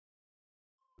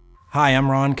Hi,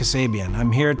 I'm Ron Kasabian.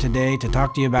 I'm here today to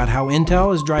talk to you about how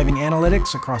Intel is driving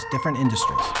analytics across different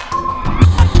industries.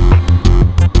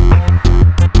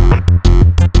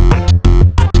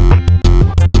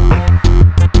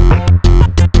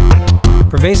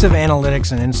 Pervasive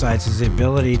analytics and insights is the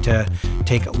ability to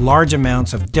take large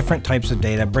amounts of different types of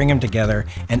data, bring them together,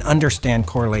 and understand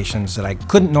correlations that I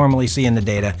couldn't normally see in the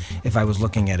data if I was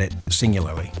looking at it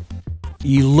singularly.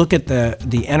 You look at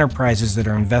the enterprises that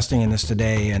are investing in this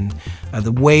today and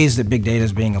the ways that big data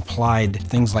is being applied,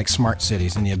 things like smart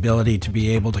cities and the ability to be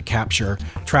able to capture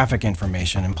traffic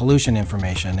information and pollution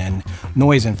information and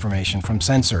noise information from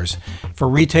sensors. For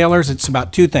retailers, it's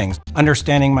about two things: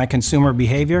 understanding my consumer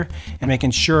behavior and making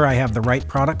sure I have the right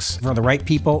products for the right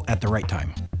people at the right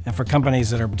time. And for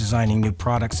companies that are designing new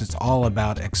products, it's all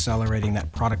about accelerating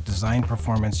that product design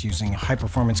performance using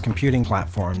high-performance computing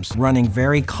platforms, running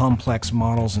very complex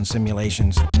models and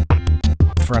simulations.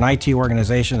 For an IT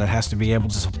organization that has to be able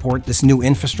to support this new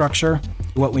infrastructure,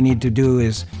 what we need to do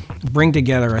is bring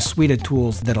together a suite of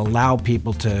tools that allow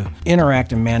people to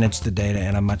interact and manage the data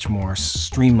in a much more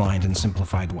streamlined and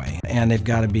simplified way. And they've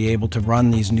got to be able to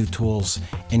run these new tools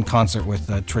in concert with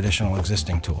the traditional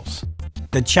existing tools.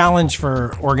 The challenge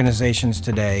for organizations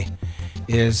today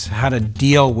is how to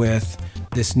deal with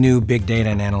this new big data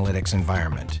and analytics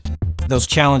environment. Those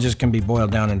challenges can be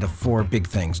boiled down into four big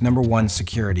things. Number one,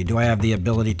 security. Do I have the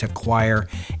ability to acquire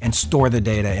and store the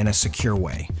data in a secure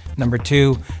way? Number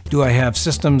two, do I have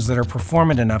systems that are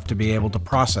performant enough to be able to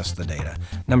process the data?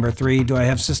 Number three, do I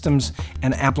have systems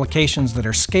and applications that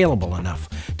are scalable enough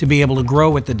to be able to grow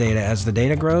with the data as the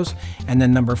data grows? And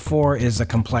then number four is the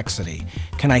complexity.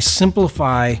 Can I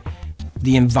simplify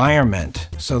the environment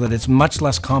so that it's much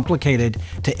less complicated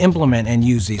to implement and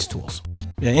use these tools?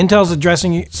 Intel's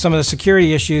addressing some of the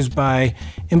security issues by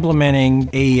implementing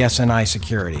AES-NI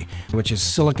security, which is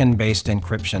silicon-based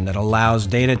encryption that allows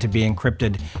data to be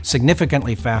encrypted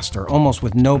significantly faster, almost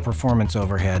with no performance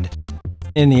overhead.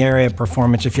 In the area of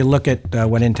performance, if you look at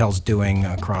what Intel's doing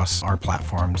across our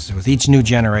platforms, with each new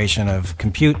generation of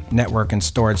compute, network, and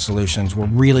storage solutions, we're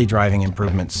really driving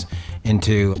improvements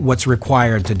into what's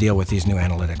required to deal with these new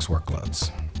analytics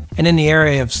workloads. And in the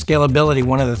area of scalability,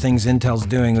 one of the things Intel's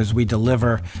doing is we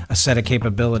deliver a set of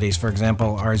capabilities, for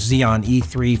example, our Xeon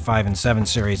E3, 5, and 7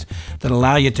 series, that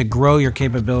allow you to grow your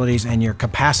capabilities and your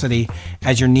capacity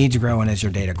as your needs grow and as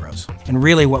your data grows. And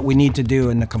really what we need to do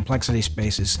in the complexity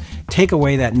space is take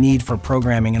away that need for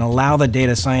programming and allow the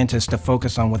data scientists to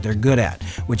focus on what they're good at,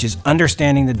 which is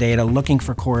understanding the data, looking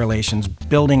for correlations,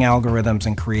 building algorithms,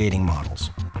 and creating models.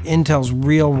 Intel's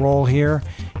real role here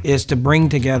is to bring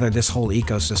together this whole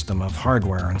ecosystem of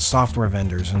hardware and software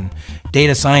vendors and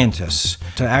data scientists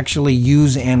to actually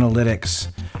use analytics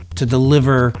to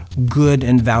deliver good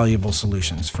and valuable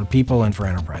solutions for people and for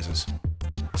enterprises.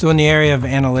 So in the area of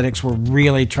analytics, we're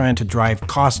really trying to drive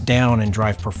costs down and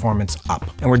drive performance up.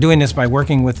 And we're doing this by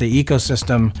working with the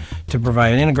ecosystem to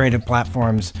provide integrated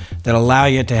platforms that allow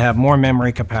you to have more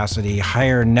memory capacity,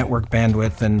 higher network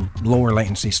bandwidth, and lower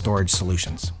latency storage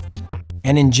solutions.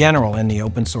 And in general, in the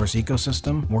open source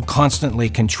ecosystem, we're constantly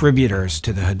contributors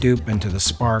to the Hadoop and to the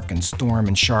Spark and Storm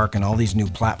and Shark and all these new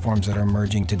platforms that are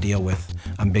emerging to deal with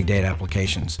big data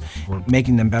applications. We're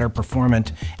making them better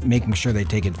performant, making sure they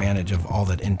take advantage of all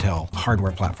that Intel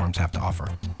hardware platforms have to offer.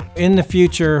 In the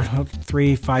future,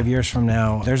 3-5 years from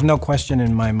now, there's no question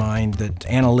in my mind that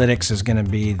analytics is going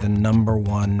to be the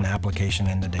 #1 application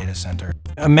in the data center.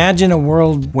 Imagine a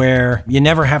world where you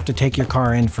never have to take your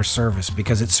car in for service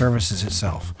because it services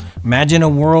itself. Imagine a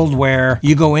world where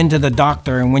you go into the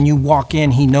doctor and when you walk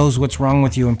in, he knows what's wrong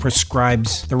with you and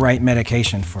prescribes the right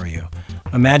medication for you.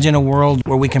 Imagine a world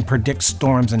where we can predict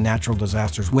storms and natural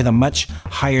disasters with a much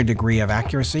higher degree of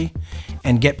accuracy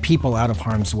and get people out of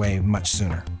harm's way much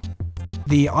sooner.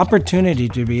 The opportunity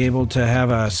to be able to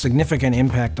have a significant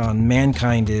impact on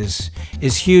mankind is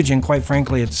huge, and quite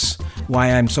frankly, it's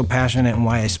why I'm so passionate and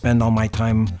why I spend all my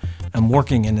time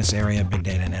working in this area of big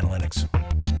data and analytics.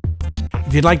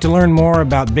 If you'd like to learn more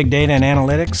about big data and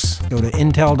analytics, go to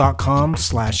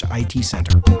intel.com/IT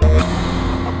Center.